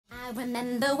I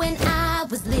remember when I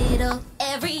was little,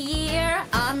 every year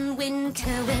on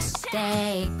Winter Wish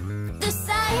Day. The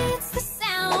sights, the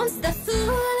sounds, the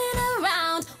fooling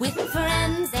around with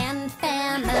friends and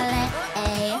family.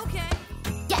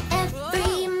 Yeah,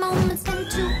 every moment spent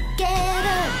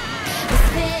together was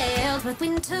filled with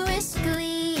winter wish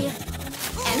glee.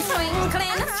 And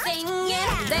twinkling, singing,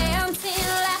 dancing,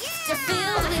 laughter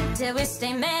filled winter wish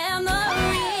day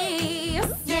memories.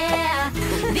 Yeah,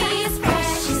 these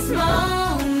precious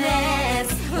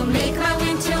moments will make my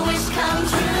winter wish come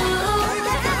true.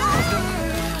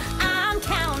 I'm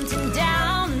counting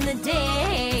down the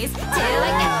days till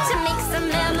I get to make some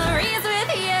memories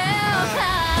with you.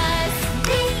 'Cause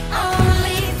the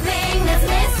only thing that's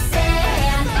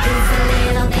missing is a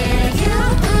little bit of you.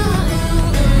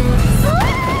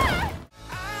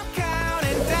 I'm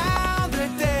counting down the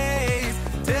days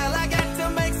till I get to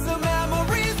make some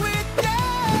memories with you.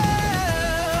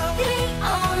 The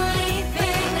only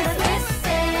thing that's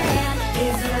missing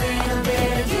is a little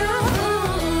bit of you.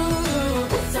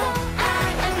 So I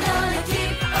am gonna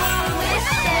keep on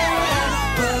wishing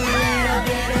for a little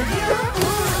bit of you.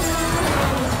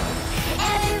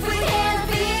 And if we can't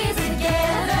be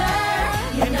together,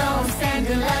 you know I'm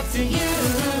sending love to you.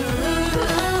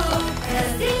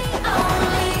 'Cause the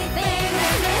only thing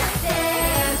that's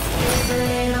missing is a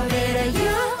little bit of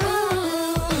you.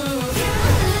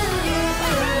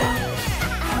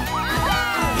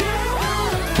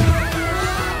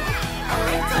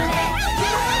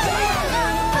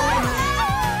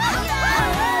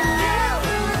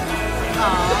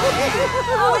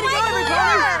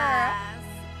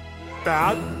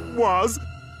 That was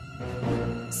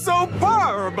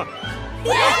superb!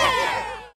 Yeah!